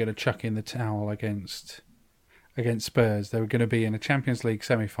probably going to chuck in the towel against Spurs. They were going to be in a Champions League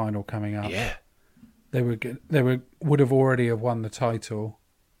semi-final coming up. Yeah. they would have already have won the title,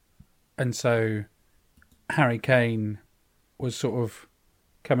 and so Harry Kane was sort of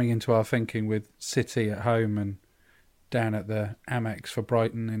coming into our thinking with City at home and down at the Amex for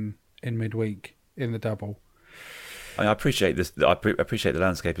Brighton in midweek in the double. I appreciate this. I appreciate the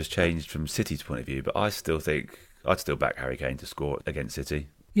landscape has changed from City's point of view, but I still think I'd still back Harry Kane to score against City.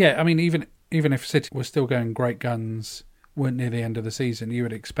 Yeah, I mean, even if City were still going great guns, weren't near the end of the season, you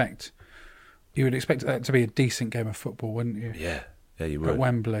would expect that to be a decent game of football, wouldn't you? Yeah, you would. At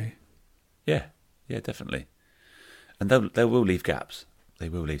Wembley. Yeah, definitely. And they will leave gaps. They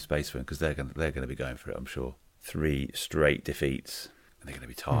will leave space for him because they're going to be going for it, I'm sure. 3 straight defeats, and they're going to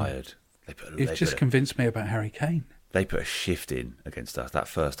be tired. You've just convinced me about Harry Kane. They put a shift in against us that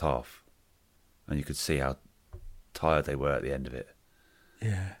first half, and you could see how tired they were at the end of it.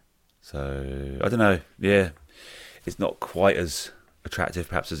 Yeah. So I don't know. Yeah, it's not quite as attractive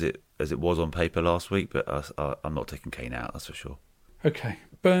perhaps as it was on paper last week, but I'm not taking Kane out, that's for sure. Okay,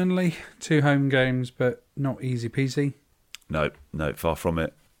 Burnley, 2 home games, but not easy peasy. No, far from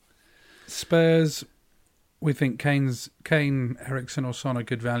it. Spurs, we think Kane, Eriksen or Son are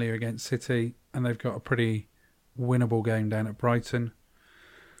good value against City, and they've got a pretty winnable game down at Brighton.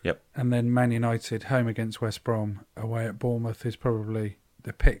 Yep. And then Man United, home against West Brom, away at Bournemouth is probably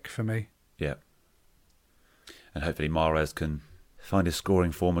the pick for me. Yeah. And hopefully Mahrez can find his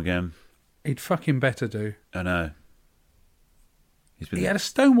scoring form again. He'd fucking better do. I know. He had a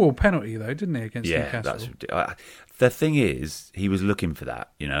stonewall penalty, though, didn't he, against Newcastle? That's ridiculous. The thing is, he was looking for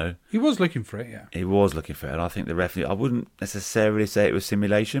that, you know? He was looking for it, yeah. He was looking for it, and I think the referee... I wouldn't necessarily say it was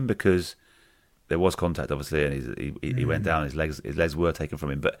simulation, because there was contact, obviously, and he went down, his legs were taken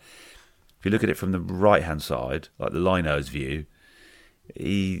from him. But if you look at it from the right-hand side, like the Lino's view,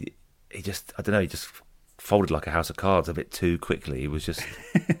 he just... I don't know, he just folded like a house of cards a bit too quickly. He was just...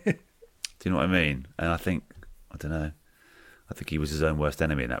 Do you know what I mean? And I think... I don't know. I think he was his own worst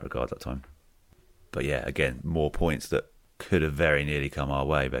enemy in that regard that time. But yeah, again, more points that could have very nearly come our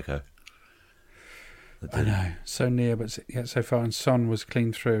way, Becco. I know, so near, but yet so far. And Son was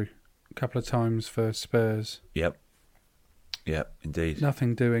clean through a couple of times for Spurs. Yep, indeed.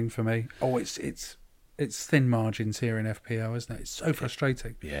 Nothing doing for me. Oh, it's thin margins here in FPL, isn't it? It's so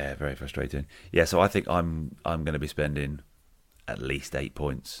frustrating. Yeah, very frustrating. Yeah, so I think I'm going to be spending at least 8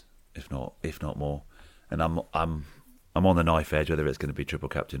 points, if not more, and I'm on the knife edge whether it's going to be triple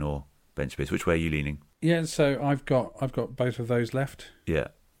captain or bench boost. Which way are you leaning? Yeah, so I've got both of those left. Yeah.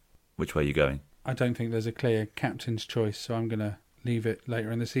 Which way are you going? I don't think there's a clear captain's choice, so I'm going to leave it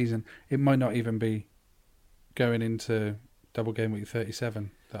later in the season. It might not even be going into double game week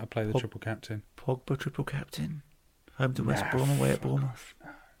 37 that I play the triple captain. Pogba triple captain? Home to West Brom, away at Bournemouth?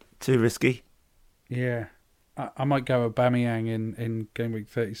 Too risky? Yeah. I might go Aubameyang in game week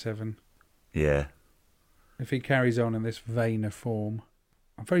 37. Yeah. If he carries on in this vein of form.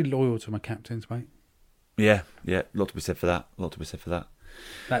 I'm very loyal to my captains, mate. Yeah. A lot to be said for that.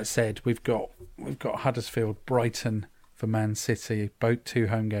 That said, we've got Huddersfield, Brighton for Man City, both 2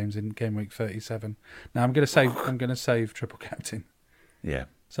 home games in game week 37. Now I'm going to save triple captain. Yeah.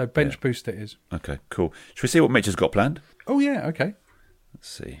 So bench boost it is. Okay, cool. Should we see what Mitch has got planned? Oh yeah, okay. Let's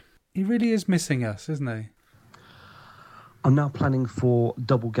see. He really is missing us, isn't he? I'm now planning for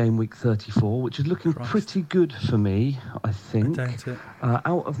double game week 34, which is looking pretty good for me, I think. I doubt it.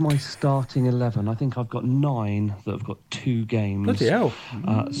 Out of my starting 11, I think I've got 9 that have got 2 games. Bloody hell.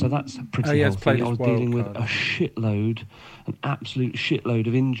 So that's pretty healthy. I was dealing with a an absolute shitload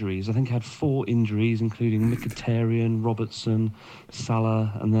of injuries. I think I had 4 injuries, including Mkhitaryan, Robertson,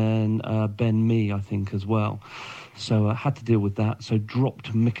 Salah, and then Ben Mee, I think, as well. So I had to deal with that. So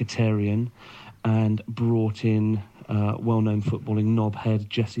dropped Mkhitaryan and brought in... well-known footballing knobhead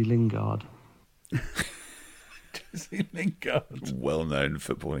Jesse Lingard. Jesse Lingard. Well-known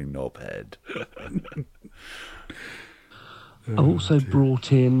footballing knobhead. I also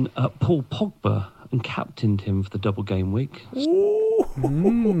brought in Paul Pogba and captained him for the double game week. Ooh.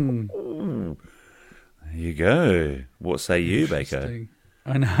 There you go. What say you, Baker?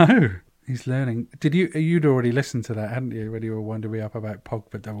 I know. He's learning. You'd already listened to that, hadn't you, when you were winding me up about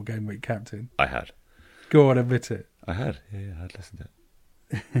Pogba double game week captain? I had. Go on, admit it. I had. Yeah, I had listened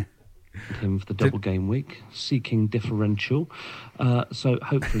to it. Him for the double game week, seeking differential. So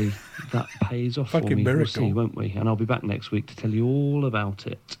hopefully that pays off for me. Miracle. We'll see, won't we? And I'll be back next week to tell you all about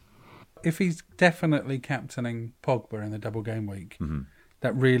it. If he's definitely captaining Pogba in the double game week,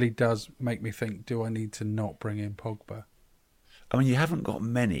 that really does make me think, do I need to not bring in Pogba? I mean, you haven't got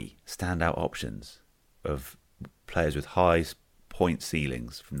many standout options of players with high point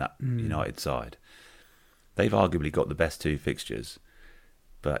ceilings from that United side. They've arguably got the best 2 fixtures,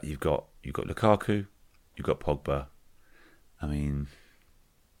 but you've got Lukaku, you've got Pogba. I mean,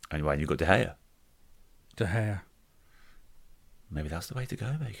 anyway, you've got De Gea. De Gea. Maybe that's the way to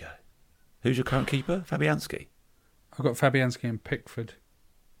go, Baker. Who's your current keeper? Fabianski? I've got Fabianski and Pickford.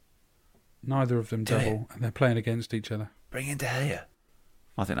 Neither of them double, and they're playing against each other. Bring in De Gea.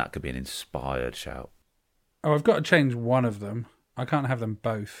 I think that could be an inspired shout. Oh, I've got to change one of them. I can't have them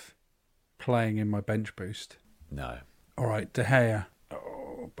both playing in my bench boost. No. All right, De Gea.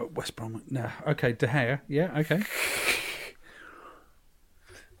 Oh, but West Brom. No. Okay, De Gea. Yeah, okay.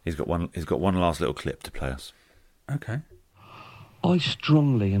 He's got one last little clip to play us. Okay. I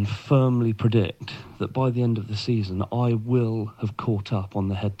strongly and firmly predict that by the end of the season, I will have caught up on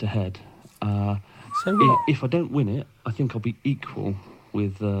the head-to-head. So what? If I don't win it, I think I'll be equal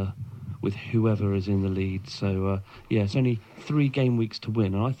with whoever is in the lead. So, it's only 3 game weeks to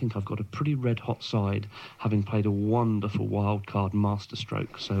win, and I think I've got a pretty red-hot side, having played a wonderful wildcard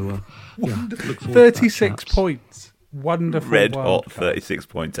masterstroke. So, look forward 36 to that, chaps. points. Wonderful Red hot wildcard.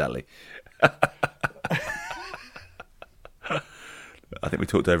 36-point tally. I think we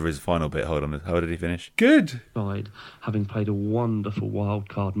talked over his final bit. Hold on. How did he finish? Good. Side, having played a wonderful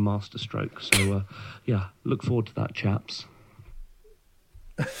wildcard masterstroke. So, look forward to that, chaps.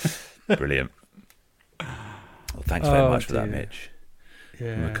 Brilliant. Well, thanks very much for that, dear. Mitch.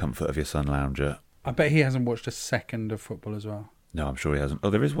 Yeah. From the comfort of your sun lounger. I bet he hasn't watched a second of football as well. No, I'm sure he hasn't. Oh,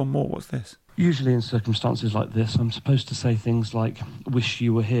 there is one more. What's this? Usually in circumstances like this, I'm supposed to say things like, wish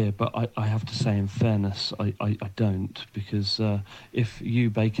you were here, but I have to say in fairness, I don't, because if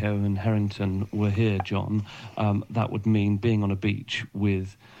you, Bako and Harrington were here, John, that would mean being on a beach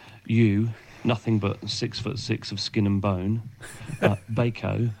with you, nothing but 6'6" of skin and bone,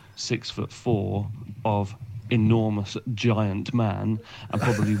 Bako, 6'4" of enormous giant man, and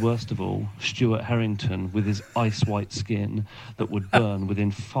probably worst of all, Stuart Harrington with his ice white skin that would burn within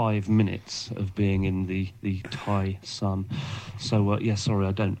 5 minutes of being in the Thai sun. So sorry,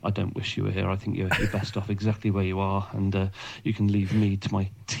 I don't wish you were here. I think you're best off exactly where you are, and you can leave me to my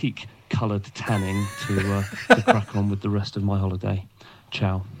teak coloured tanning to crack on with the rest of my holiday.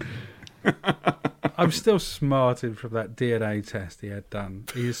 Ciao. I'm still smarted from that DNA test he had done.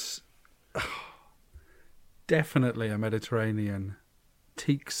 He's definitely a Mediterranean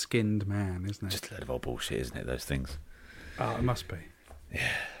teak-skinned man, isn't it? Just a load of old bullshit, isn't it, those things? Oh, it must be. Yeah.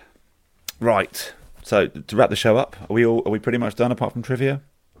 Right. So, to wrap the show up, are we pretty much done apart from trivia?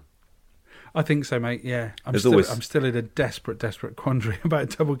 I think so, mate, yeah. I'm still in a desperate quandary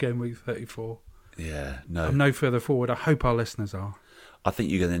about double game week 34. Yeah, no. I'm no further forward. I hope our listeners are. I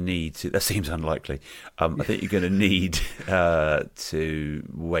think you're going to need to... That seems unlikely. I think you're going to need to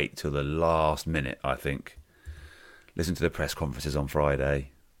wait till the last minute, I think. Listen to the press conferences on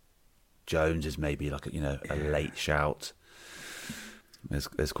Friday. Jones is maybe like a late shout.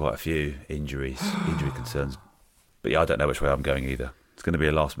 There's quite a few injury concerns. But yeah, I don't know which way I'm going either. It's going to be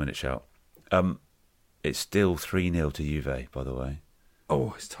a last-minute shout. It's still 3-0 to Juve, by the way.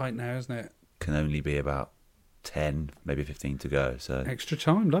 Oh, it's tight now, isn't it? Can only be about 10, maybe 15 to go. So extra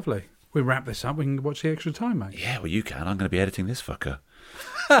time, lovely. We wrap this up, we can watch the extra time, mate. Yeah, well, you can. I'm going to be editing this fucker.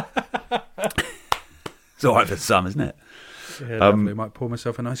 It's all right for some, isn't it? Yeah, lovely. Might pour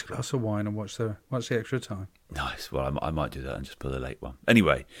myself a nice glass of wine and watch the extra time. Nice. Well, I might do that and just pull a late one.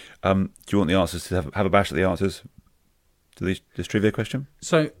 Anyway, do you want the answers to have a bash at the answers to this trivia question?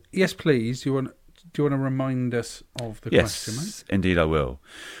 So, yes, please. Do you want to remind us of the question, mate? Yes, indeed I will.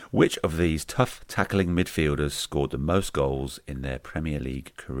 Which of these tough tackling midfielders scored the most goals in their Premier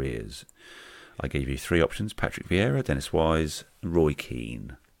League careers? I gave you 3 options: Patrick Vieira, Dennis Wise, and Roy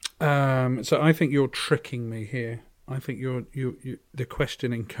Keane. So I think you're tricking me here. I think the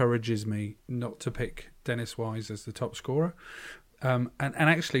question encourages me not to pick Dennis Wise as the top scorer. And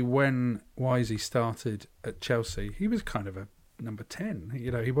actually, when Wisey started at Chelsea, he was kind of a number 10.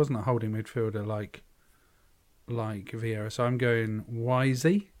 He wasn't a holding midfielder like Vieira. So I'm going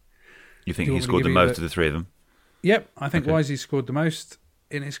Wisey. You think he scored the most of the 3 of them? Yep, I think Wisey scored the most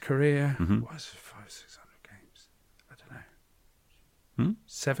in his career. Mm-hmm. What was 500-600 games? I don't know.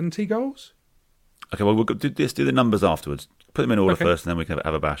 70 goals? Okay, well, we'll do the numbers afterwards. Put them in order first, and then we can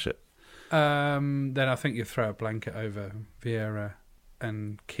have a bash it. Then I think you throw a blanket over Vieira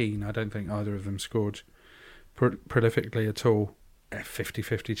and Keane. I don't think either of them scored prolifically at all. A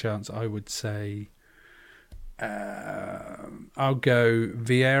 50-50 chance, I would say. I'll go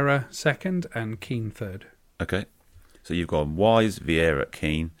Vieira second and Keane third. Okay. So you've gone Wise, Vieira,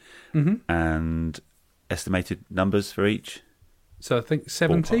 Keane, and estimated numbers for each? So I think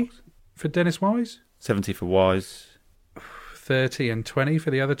 70 for Dennis Wise. 70 for Wise. 30 and 20 for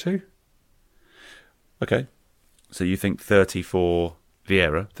the other 2. Okay. So you think 30 for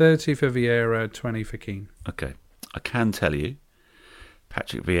Vieira. 30 for Vieira, 20 for Keane. Okay. I can tell you,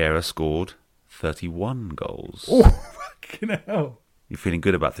 Patrick Vieira scored 31 goals. Oh, fucking hell. You're feeling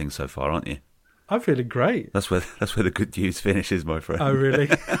good about things so far, aren't you? I'm feeling great. That's where the good news finishes, my friend. Oh, really?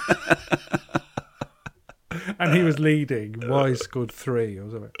 And he was leading. Wise scored 3 or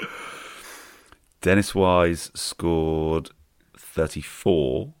something. Dennis Wise scored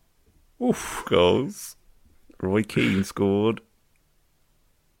 34 goals. Roy Keane scored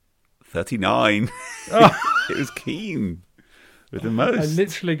 39. Oh. It was Keane with the most. I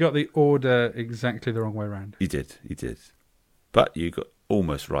literally got the order exactly the wrong way around. You did. But you got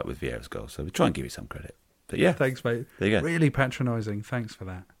almost right with Vieira's goal, so we try and give you some credit. But yeah. Thanks, mate. There you go. Really patronising. Thanks for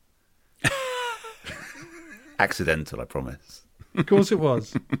that. Accidental, I promise. Of course it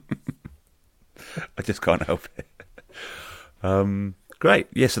was. I just can't help it. Great.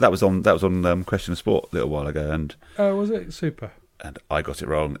 Yeah, so that was on Question of Sport a little while ago, and was it? Super. And I got it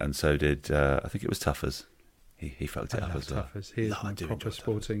wrong, and so did I think it was Tuffers. He fucked it up as well. Tuffers. He is my proper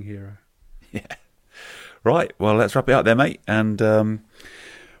sporting hero. Yeah. Right. Well, let's wrap it up there, mate. And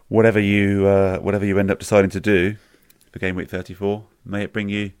whatever you end up deciding to do for Game Week 34, may it bring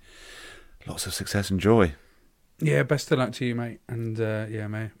you lots of success and joy. Yeah, best of luck to you, mate. And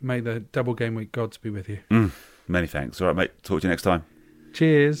may the double game week gods be with you. Many thanks. All right, mate. Talk to you next time.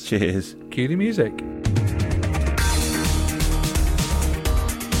 Cheers. Cheers. Cue the music.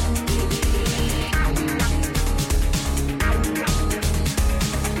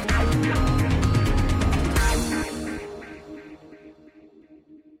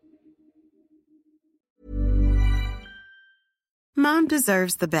 Mom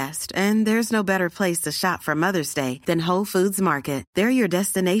deserves the best, and there's no better place to shop for Mother's Day than Whole Foods Market. They're your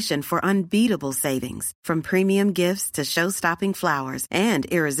destination for unbeatable savings, from premium gifts to show-stopping flowers and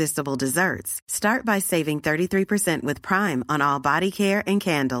irresistible desserts. Start by saving 33% with Prime on all body care and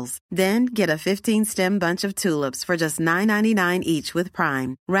candles. Then get a 15-stem bunch of tulips for just $9.99 each with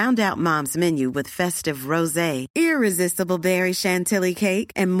Prime. Round out Mom's menu with festive rosé, irresistible berry chantilly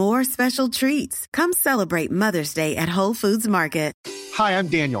cake, and more special treats. Come celebrate Mother's Day at Whole Foods Market. Hi, I'm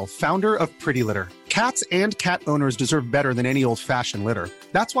Daniel, founder of Pretty Litter. Cats and cat owners deserve better than any old-fashioned litter.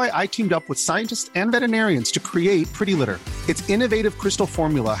 That's why I teamed up with scientists and veterinarians to create Pretty Litter. Its innovative crystal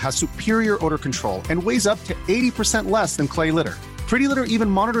formula has superior odor control and weighs up to 80% less than clay litter. Pretty Litter even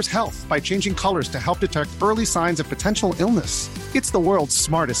monitors health by changing colors to help detect early signs of potential illness. It's the world's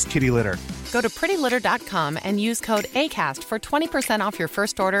smartest kitty litter. Go to prettylitter.com and use code ACAST for 20% off your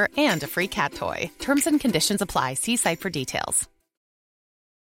first order and a free cat toy. Terms and conditions apply. See site for details.